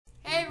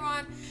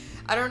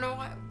I don't know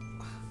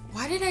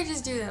why did I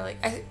just do that?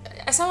 Like,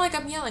 I sound like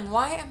I'm yelling.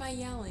 Why am I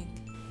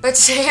yelling? But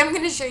today I'm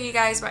going to show you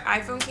guys my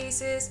iPhone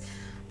cases.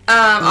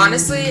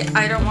 Honestly,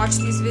 I don't watch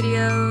these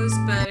videos,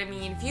 but I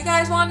mean, if you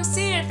guys want to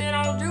see it, then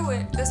I'll do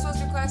it. This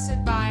was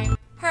requested by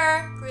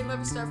her,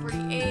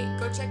 Greenloverstar48.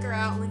 Go check her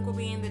out. Link will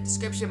be in the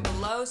description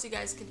below, so you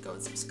guys can go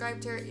and subscribe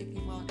to her if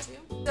you want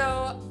to.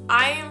 So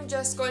I am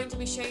just going to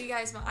be showing you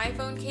guys my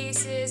iPhone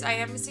cases. I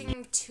am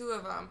missing 2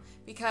 of them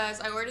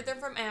because I ordered them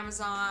from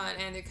Amazon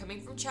and they're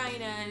coming from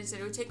China, and it said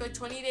it would take like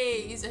 20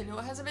 days. I know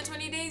it hasn't been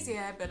 20 days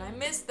yet, but I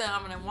missed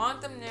them and I want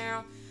them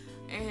now.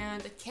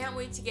 And I can't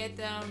wait to get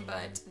them,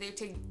 but they're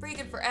taking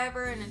freaking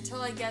forever, and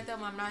until I get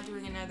them, I'm not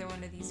doing another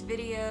one of these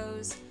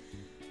videos.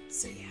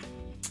 So yeah,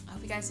 I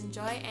hope you guys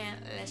enjoy, and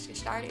let's get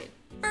started.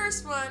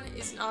 First one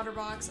is an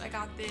OtterBox. I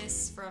got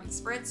this from the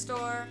Sprint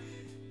store,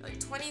 like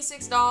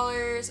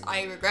 $26.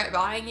 I regret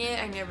buying it.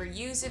 I never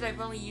used it.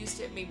 I've only used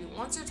it maybe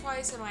once or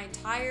twice in my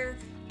entire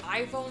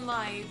iPhone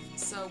life.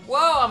 So,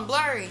 whoa, I'm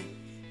blurry.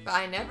 But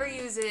I never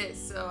use it,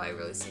 so I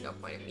really see no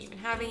point in me even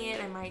having it.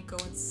 I might go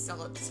and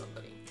sell it to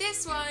somebody.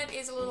 This one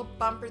is a little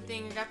bumper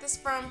thing. I got this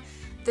from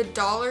the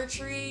Dollar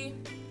Tree.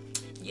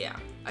 Yeah,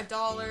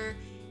 $1.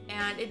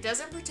 And it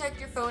doesn't protect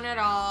your phone at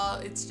all.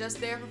 It's just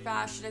there for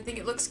fashion. I think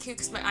it looks cute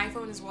because my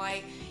iPhone is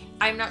white.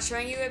 I'm not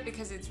showing you it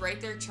because it's right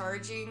there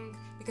charging,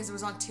 because it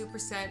was on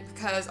 2%,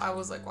 because I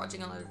was like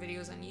watching a lot of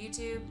videos on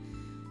YouTube.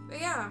 But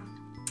yeah.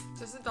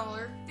 Just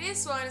 $1.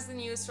 This one is the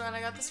newest one. I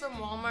got this from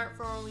Walmart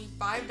for only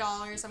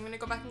 $5. I'm gonna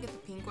go back and get the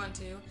pink one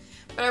too.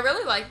 But I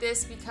really like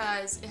this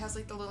because it has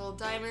like the little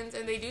diamonds,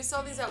 and they do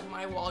sell these at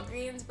my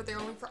Walgreens, but they're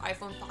only for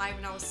iPhone 5,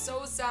 and I was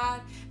so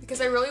sad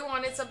because I really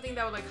wanted something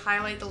that would like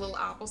highlight the little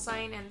Apple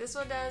sign, and this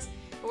one does.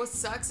 But what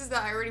sucks is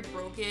that I already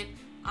broke it.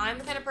 I'm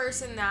the kind of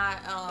person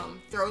that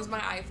throws my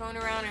iPhone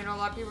around. I know a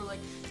lot of people are like,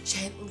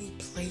 gently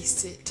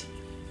place it.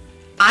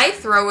 I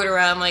throw it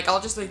around, like I'll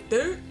just like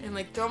and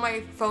like throw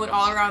my phone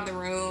all around the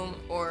room,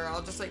 or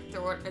I'll just like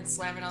throw it and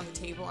slam it on the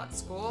table at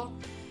school.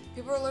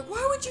 People are like,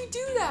 why would you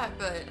do that?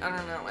 But I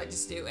don't know, I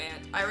just do,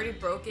 and I already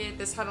broke it.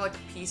 This had like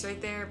a piece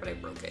right there, but I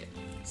broke it.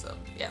 So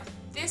yeah.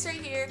 This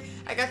right here,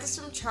 I got this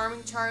from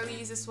Charming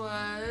Charlie's. This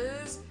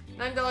was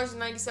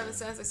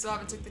 $9.97. I still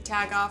haven't took the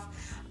tag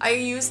off. I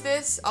use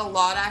this a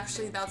lot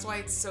actually, that's why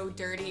it's so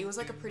dirty. It was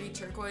like a pretty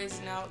turquoise,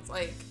 and now it's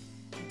like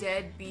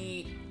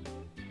deadbeat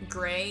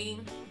gray.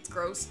 It's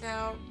gross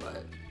now,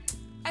 but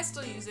I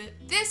still use it.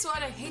 This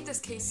one, I hate this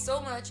case so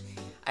much.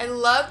 I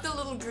love the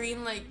little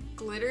green like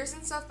glitters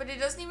and stuff, but it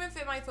doesn't even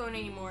fit my phone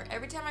anymore.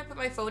 Every time I put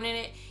my phone in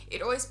it,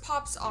 it always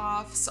pops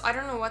off, so I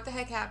don't know what the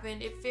heck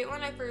happened. It fit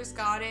when I first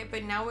got it,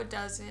 but now it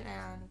doesn't,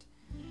 and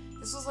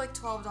this was like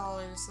 $12,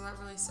 so that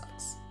really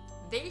sucks.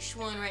 This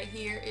one right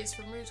here is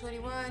from Route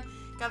 21.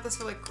 Got this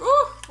for like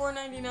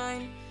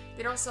 $4.99.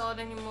 They don't sell it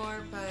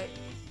anymore, but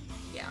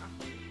yeah.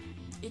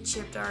 It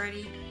chipped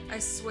already. I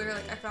swear,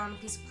 like I found a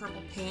piece of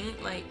purple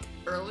paint like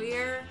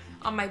earlier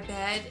on my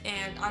bed,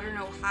 and I don't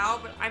know how,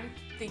 but I'm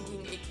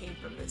thinking it came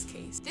from this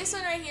case. This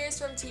one right here is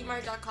from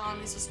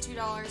tmart.com. This was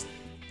 $2.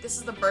 This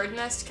is the bird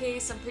nest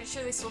case. I'm pretty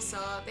sure they still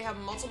sell it. They have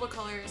multiple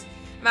colors.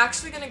 I'm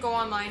actually gonna go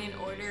online and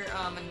order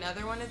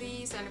another one of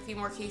these and a few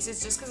more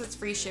cases just because it's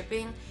free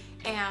shipping.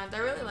 And I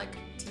really like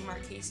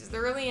Tmart cases.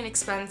 They're really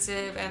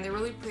inexpensive and they're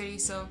really pretty,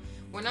 so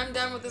when I'm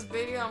done with this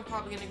video, I'm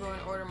probably gonna go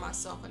and order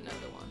myself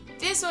another one.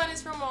 This one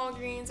is from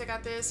Walgreens. I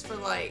got this for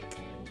like,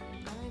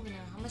 I don't even know,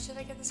 how much did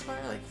I get this for?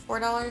 Like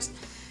 $4?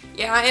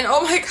 Yeah, and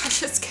oh my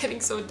gosh, it's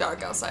getting so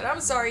dark outside. I'm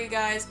sorry, you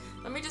guys.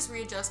 Let me just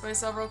readjust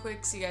myself real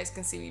quick so you guys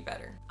can see me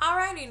better.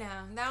 Alrighty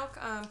now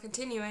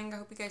continuing, I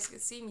hope you guys can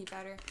see me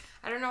better.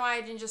 I don't know why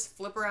I didn't just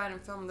flip around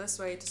and film this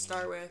way to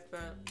start with,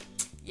 but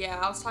yeah,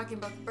 I was talking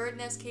about the bird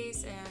nest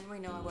case, and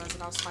wait, no I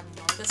wasn't. I was talking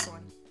about this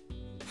one.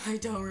 I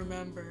don't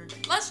remember.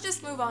 Let's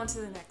just move on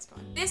to the next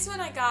one. This one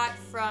I got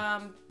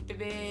from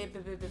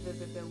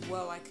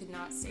whoa, I could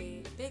not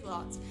say Big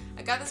Lots.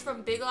 I got this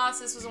from Big Lots.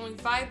 This was only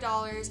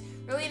 $5.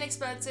 Really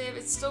inexpensive.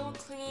 It's still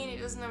clean. It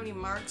doesn't have any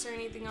marks or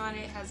anything on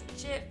it. It hasn't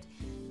chipped.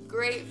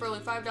 Great for only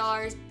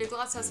 $5. Big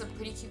Lots has some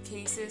pretty cute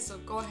cases, so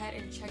go ahead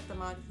and check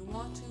them out if you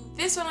want to.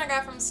 This one I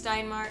got from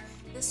Steinmart.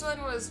 This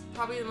one was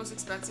probably the most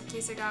expensive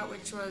case I got,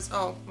 which was,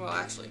 oh, well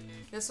actually,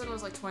 this one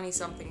was like 20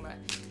 something, but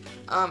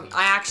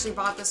I actually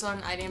bought this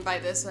one. I didn't buy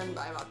this one,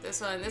 but I bought this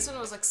one. This one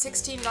was like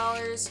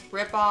 $16,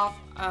 rip off.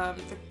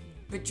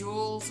 The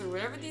jewels or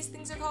whatever these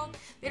things are called,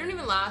 they don't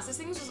even last. This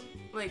thing was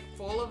like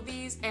full of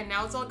these, and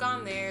now it's all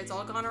gone there. It's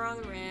all gone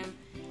around the rim.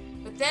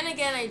 But then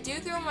again, I do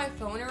throw my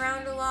phone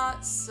around a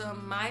lot, so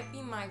it might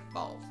be my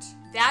fault.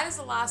 That is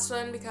the last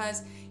one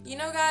because, you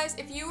know guys,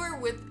 if you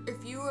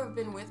have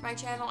been with my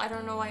channel, I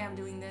don't know why I'm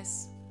doing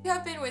this. If you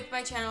have been with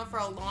my channel for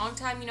a long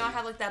time, you know I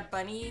had like that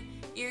bunny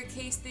ear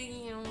case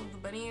thing, you know, the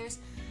bunny ears.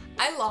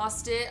 I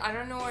lost it. I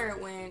don't know where it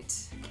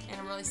went, and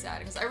I'm really sad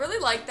because I really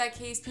liked that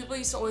case. People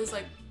used to always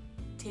like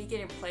take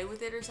it and play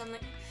with it or something.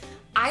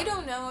 I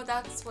don't know,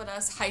 that's what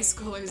us high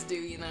schoolers do,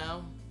 you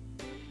know.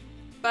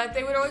 But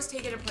they would always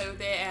take it and play with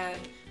it, and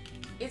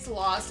it's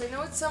lost. I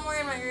know it's somewhere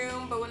in my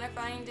room, but when I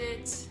find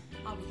it,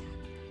 I'll be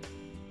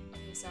happy.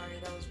 Okay, sorry,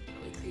 that was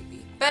really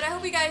creepy. But I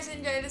hope you guys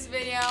enjoyed this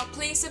video.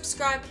 Please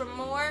subscribe for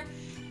more.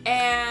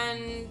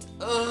 And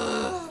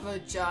I have a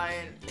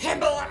giant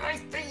pimple on my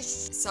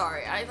face.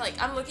 Sorry,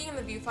 I'm looking in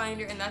the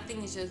viewfinder and that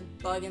thing is just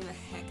bugging the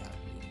heck out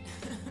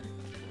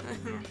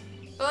of me.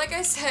 But like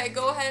I said,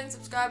 go ahead and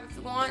subscribe if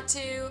you want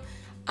to.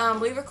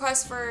 Leave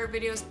requests for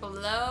videos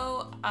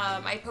below.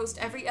 I post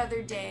every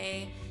other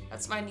day.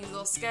 That's my new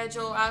little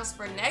schedule. As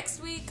for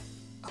next week,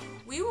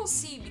 we will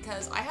see,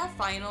 because I have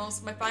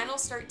finals. My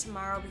finals start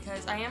tomorrow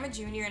because I am a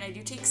junior and I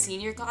do take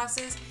senior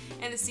classes,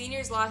 and the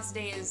seniors' last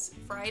day is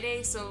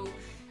Friday, so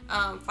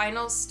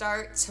finals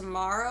start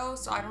tomorrow.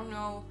 So I don't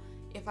know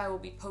if I will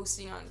be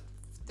posting on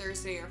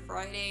Thursday or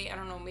Friday. I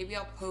don't know, maybe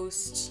I'll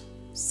post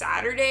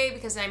Saturday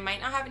because I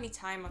might not have any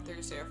time on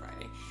Thursday or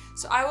Friday.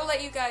 So I will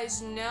let you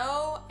guys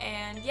know,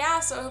 and yeah,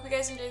 so I hope you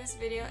guys enjoyed this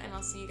video, and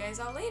I'll see you guys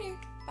all later.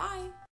 Bye!